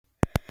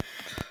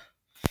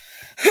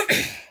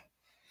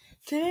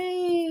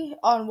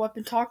on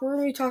Weapon Talk, we're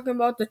going to be talking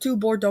about the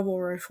two-bore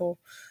double rifle.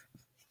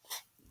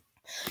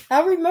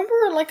 I remember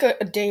like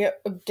a day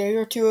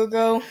or two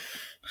ago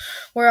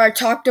where I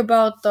talked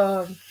about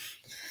the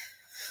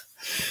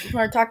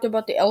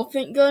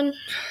elephant gun.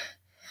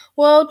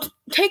 Well,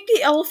 take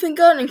the elephant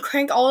gun and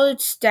crank all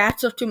its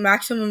stats up to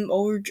maximum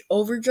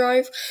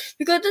overdrive,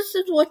 because this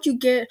is what you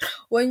get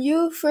when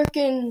you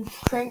freaking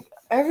crank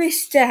every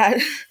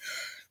stat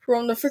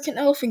from the freaking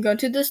elephant gun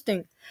to this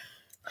thing.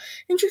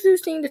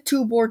 Introducing the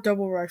two-bore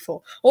double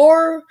rifle,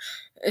 or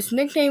it's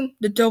nicknamed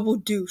the Double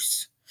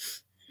Deuce.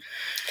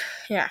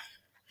 Yeah.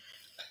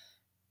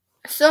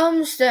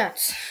 Some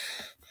stats.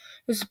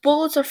 His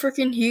bullets are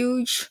freaking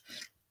huge.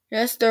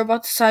 Yes, they're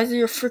about the size of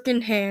your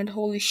freaking hand.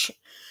 Holy shit.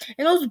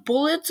 And those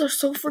bullets are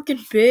so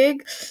freaking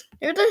big.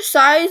 They're the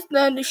size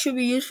that they should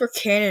be used for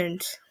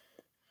cannons.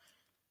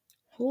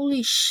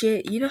 Holy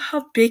shit. You know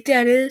how big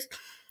that is?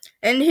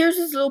 And here's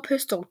his little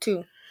pistol,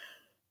 too.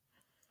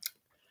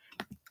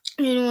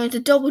 Anyway, the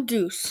Double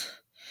Deuce.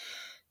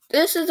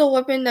 This is a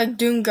weapon that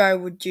Doomguy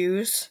would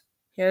use.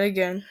 Yet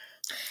again.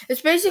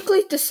 It's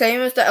basically the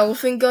same as the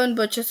elephant gun,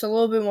 but just a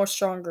little bit more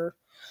stronger.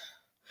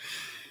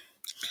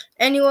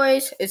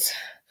 Anyways,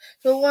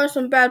 so what are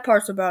some bad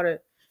parts about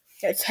it?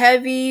 It's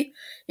heavy,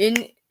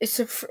 and it's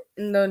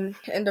in the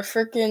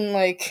freaking,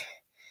 like,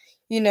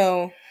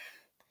 yes,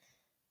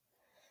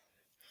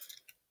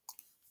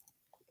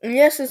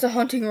 it's a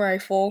hunting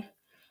rifle,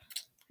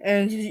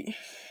 and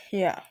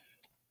yeah,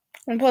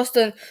 and plus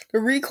the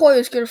recoil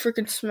is gonna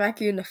freaking smack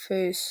you in the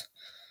face.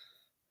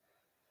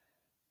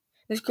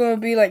 It's gonna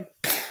be like,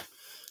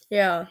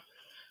 yeah.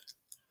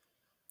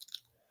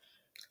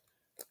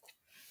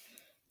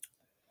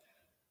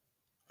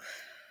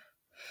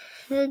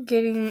 You're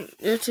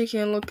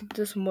taking a look at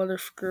this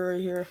motherfucker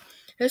right here.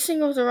 This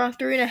thing was around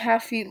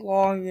 3.5 feet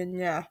long, and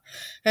yeah.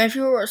 And if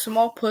you were a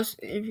small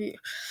pussy,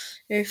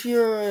 if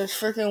you're a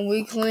freaking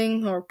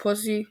weakling or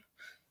pussy,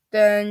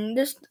 then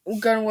this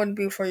gun wouldn't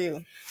be for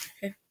you.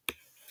 Okay?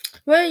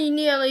 Well, you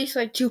need at least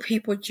like 2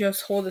 people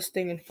just hold this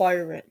thing and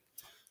fire it.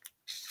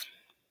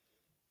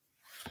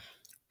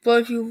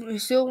 But if you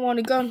still want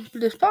a gun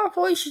this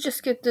powerful, you should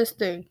just get this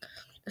thing,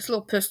 this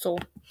little pistol.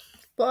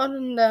 But other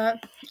than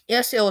that,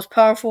 yes, it was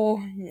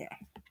powerful. Yeah.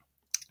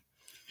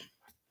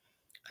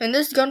 And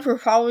this gun will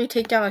probably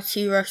take down a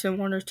T-Rex in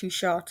 1 or 2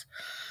 shots.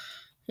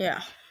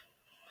 Yeah.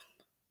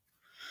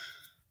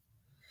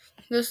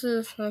 This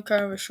is kind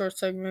of a short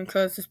segment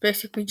because it's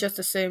basically just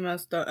the same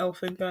as the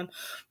elephant gun.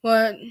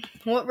 But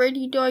what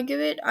rating do I give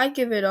it? I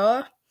give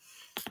the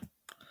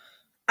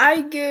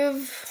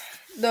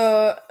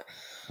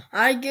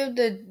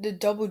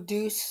Double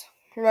Deuce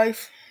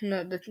rifle.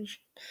 No,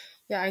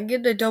 I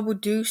give the Double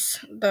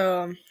Deuce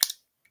a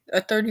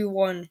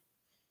 31.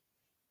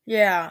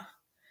 Yeah,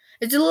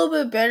 it's a little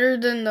bit better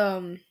than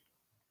the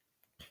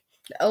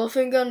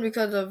elephant gun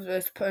because of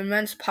its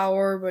immense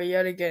power, but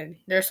yet again,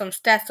 there's some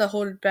stats that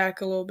hold it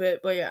back a little bit,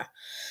 but yeah,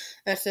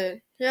 that's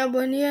it. Yeah,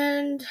 but in the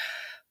end,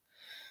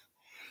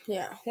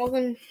 yeah,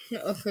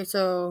 okay,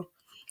 so,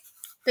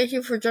 thank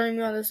you for joining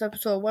me on this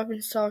episode of Weapon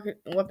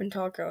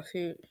Talk. I'll see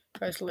you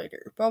guys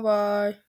later. Bye-bye.